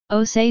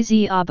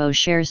Osazee Oboh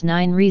shares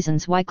 9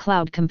 reasons why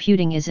cloud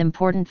computing is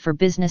important for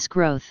business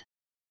growth.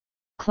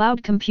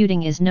 Cloud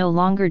computing is no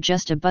longer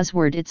just a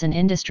buzzword, it's an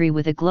industry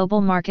with a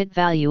global market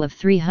value of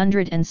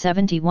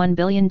 $371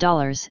 billion,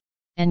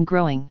 and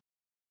growing.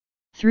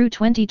 Through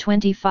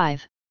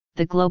 2025,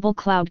 the global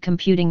cloud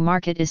computing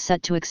market is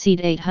set to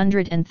exceed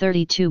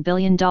 $832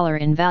 billion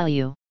in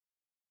value.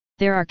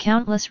 There are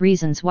countless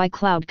reasons why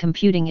cloud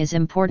computing is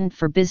important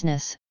for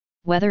business,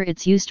 whether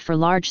it's used for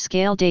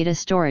large-scale data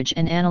storage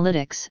and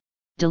analytics,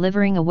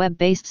 delivering a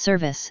web-based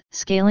service,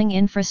 scaling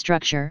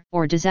infrastructure,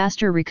 or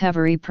disaster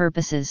recovery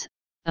purposes,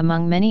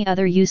 among many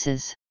other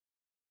uses.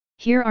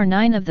 Here are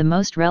 9 of the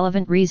most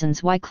relevant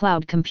reasons why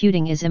cloud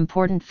computing is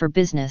important for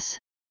business.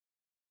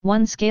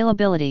 1.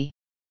 Scalability.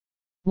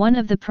 One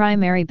of the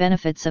primary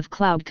benefits of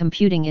cloud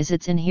computing is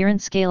its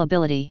inherent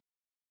scalability.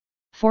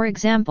 For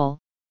example,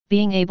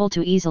 being able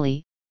to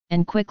easily,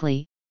 and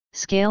quickly,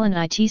 scale an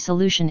IT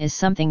solution is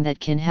something that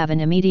can have an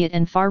immediate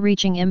and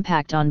far-reaching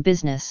impact on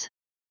business.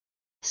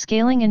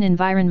 Scaling an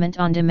environment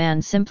on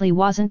demand simply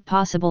wasn't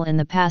possible in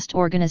the past.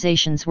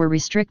 Organizations were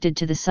restricted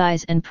to the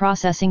size and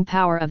processing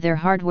power of their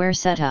hardware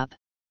setup.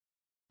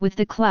 With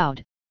the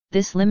cloud,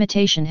 this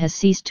limitation has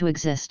ceased to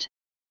exist.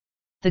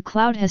 The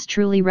cloud has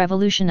truly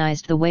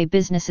revolutionized the way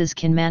businesses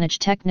can manage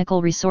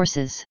technical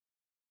resources.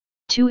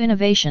 2.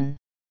 Innovation.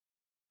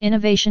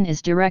 Innovation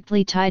is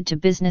directly tied to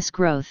business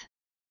growth.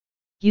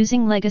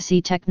 Using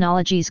legacy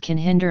technologies can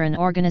hinder an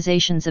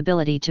organization's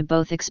ability to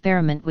both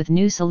experiment with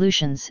new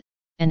solutions,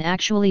 and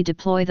actually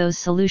deploy those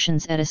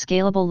solutions at a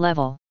scalable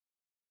level.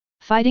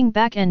 Fighting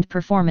back-end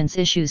performance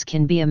issues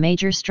can be a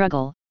major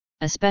struggle,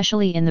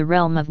 especially in the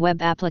realm of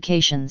web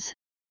applications.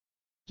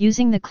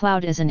 Using the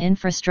cloud as an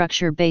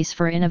infrastructure base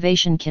for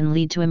innovation can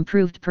lead to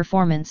improved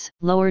performance,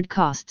 lowered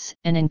costs,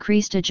 and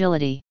increased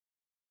agility.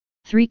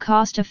 3.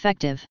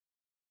 Cost-effective.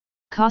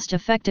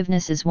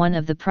 Cost-effectiveness is one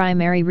of the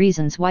primary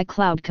reasons why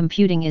cloud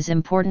computing is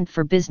important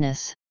for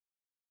business.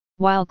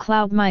 While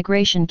cloud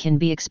migration can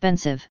be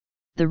expensive,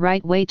 the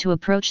right way to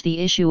approach the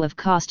issue of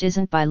cost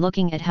isn't by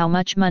looking at how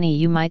much money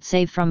you might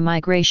save from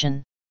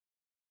migration.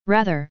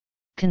 Rather,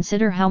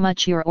 consider how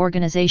much your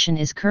organization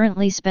is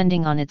currently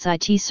spending on its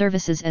IT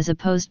services as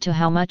opposed to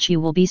how much you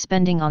will be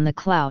spending on the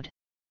cloud.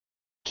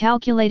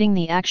 Calculating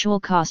the actual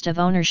cost of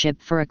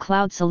ownership for a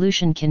cloud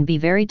solution can be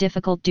very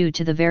difficult due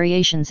to the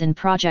variations in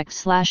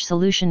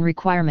project/solution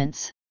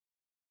requirements.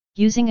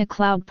 Using a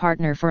cloud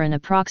partner for an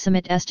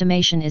approximate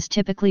estimation is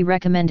typically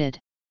recommended.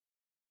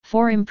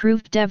 4.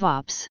 Improved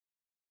DevOps.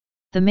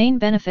 The main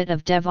benefit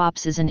of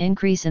DevOps is an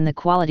increase in the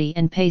quality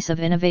and pace of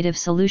innovative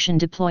solution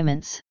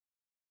deployments.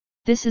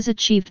 This is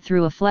achieved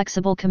through a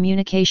flexible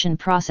communication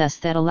process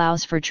that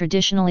allows for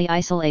traditionally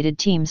isolated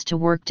teams to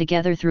work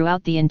together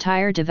throughout the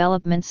entire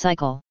development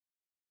cycle.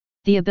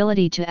 The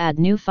ability to add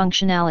new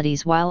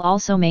functionalities while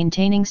also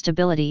maintaining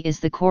stability is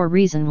the core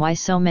reason why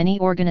so many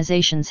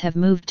organizations have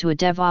moved to a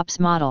DevOps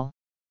model.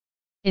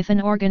 If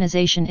an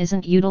organization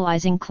isn't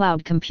utilizing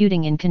cloud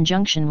computing in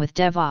conjunction with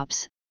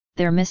DevOps,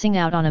 they're missing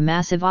out on a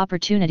massive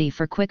opportunity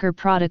for quicker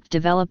product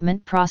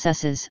development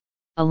processes,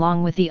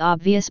 along with the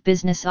obvious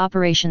business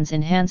operations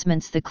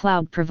enhancements the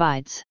cloud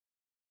provides.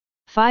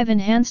 5.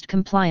 Enhanced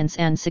compliance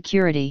and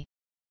security.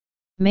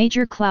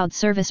 Major cloud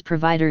service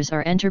providers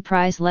are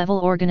enterprise-level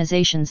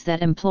organizations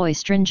that employ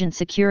stringent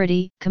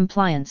security,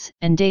 compliance,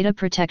 and data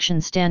protection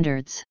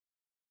standards.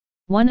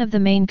 One of the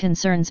main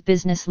concerns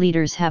business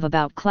leaders have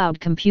about cloud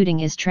computing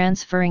is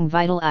transferring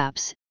vital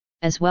apps,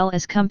 as well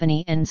as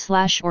company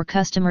and/or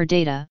customer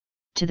data,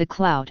 to the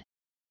cloud.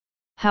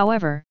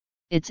 However,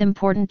 it's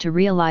important to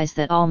realize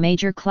that all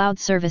major cloud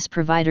service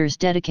providers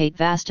dedicate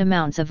vast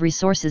amounts of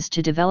resources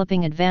to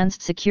developing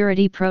advanced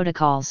security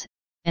protocols,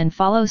 and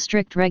follow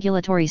strict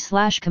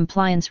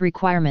regulatory/compliance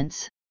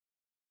requirements.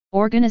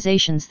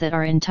 Organizations that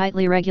are in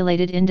tightly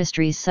regulated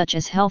industries such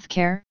as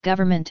healthcare,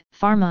 government,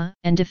 pharma,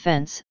 and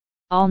defense,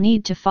 all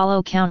need to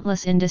follow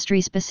countless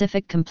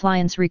industry-specific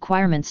compliance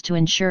requirements to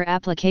ensure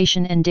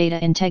application and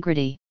data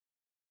integrity.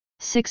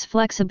 6.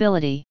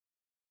 Flexibility.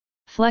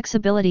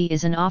 Flexibility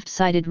is an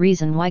oft-cited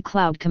reason why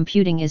cloud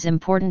computing is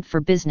important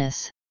for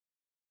business.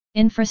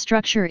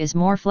 Infrastructure is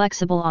more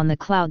flexible on the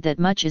cloud, that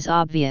much is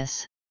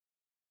obvious.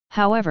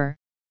 However,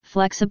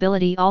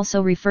 flexibility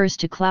also refers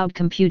to cloud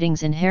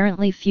computing's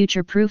inherently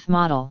future-proof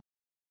model.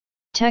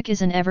 Tech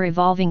is an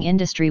ever-evolving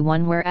industry,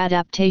 one where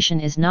adaptation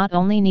is not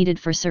only needed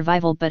for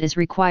survival but is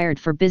required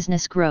for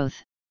business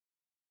growth.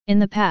 In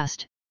the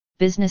past,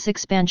 business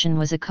expansion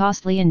was a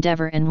costly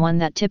endeavor and one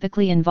that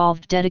typically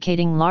involved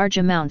dedicating large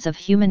amounts of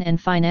human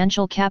and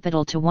financial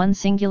capital to one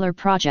singular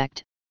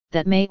project,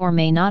 that may or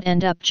may not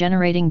end up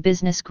generating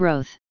business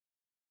growth.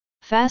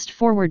 Fast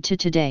forward to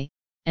today,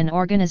 and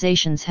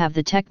organizations have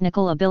the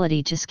technical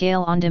ability to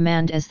scale on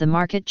demand as the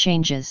market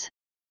changes.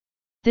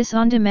 This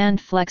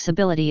on-demand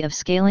flexibility of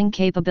scaling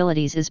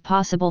capabilities is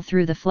possible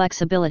through the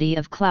flexibility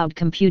of cloud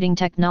computing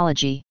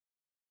technology.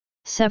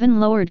 7.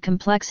 Lowered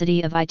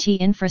complexity of IT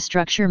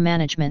infrastructure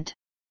management.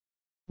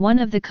 One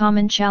of the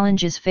common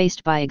challenges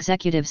faced by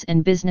executives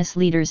and business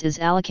leaders is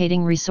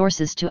allocating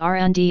resources to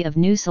R&D of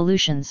new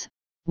solutions,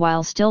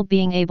 while still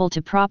being able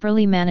to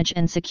properly manage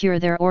and secure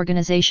their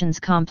organization's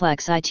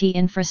complex IT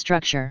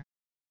infrastructure.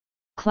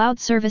 Cloud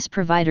service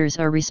providers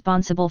are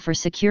responsible for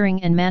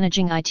securing and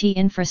managing IT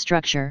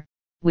infrastructure,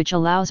 which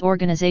allows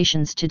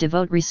organizations to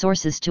devote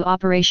resources to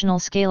operational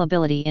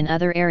scalability in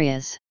other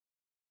areas.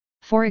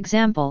 For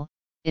example,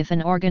 if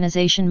an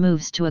organization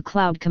moves to a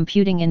cloud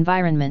computing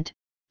environment,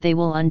 they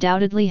will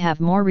undoubtedly have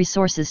more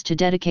resources to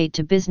dedicate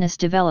to business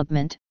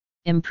development,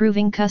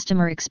 improving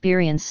customer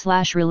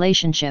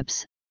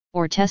experience/relationships,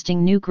 or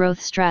testing new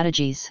growth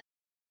strategies.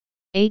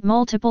 8.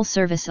 Multiple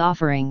service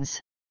offerings.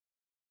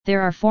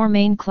 There are 4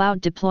 main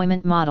cloud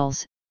deployment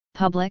models: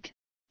 public,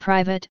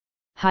 private,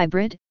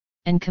 hybrid,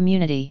 and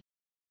community.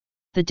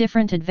 The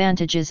different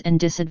advantages and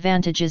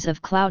disadvantages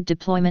of cloud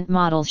deployment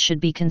models should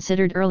be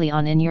considered early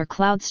on in your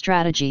cloud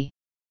strategy.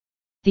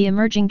 The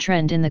emerging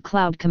trend in the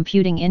cloud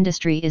computing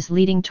industry is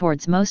leading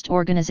towards most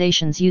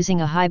organizations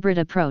using a hybrid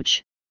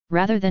approach,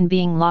 rather than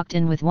being locked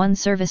in with one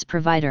service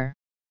provider.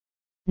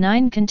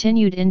 9.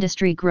 Continued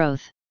industry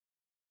growth.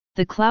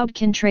 The cloud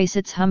can trace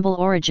its humble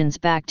origins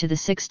back to the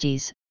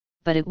 60s,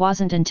 but it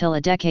wasn't until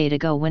a decade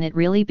ago when it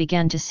really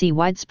began to see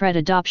widespread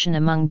adoption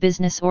among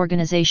business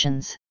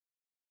organizations.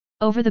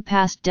 Over the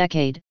past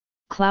decade,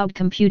 cloud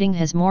computing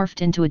has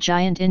morphed into a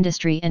giant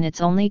industry, and it's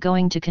only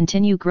going to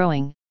continue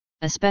growing,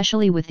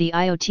 especially with the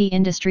IoT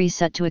industry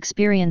set to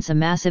experience a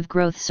massive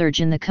growth surge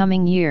in the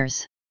coming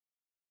years.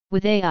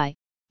 With AI,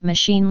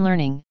 machine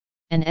learning,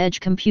 and edge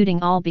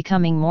computing all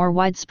becoming more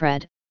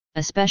widespread,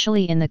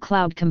 especially in the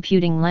cloud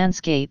computing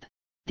landscape,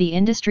 the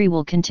industry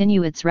will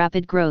continue its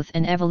rapid growth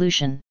and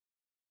evolution.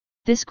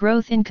 This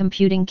growth in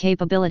computing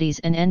capabilities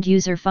and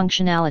end-user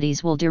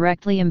functionalities will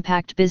directly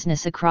impact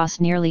business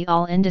across nearly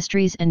all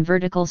industries and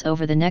verticals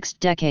over the next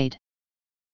decade.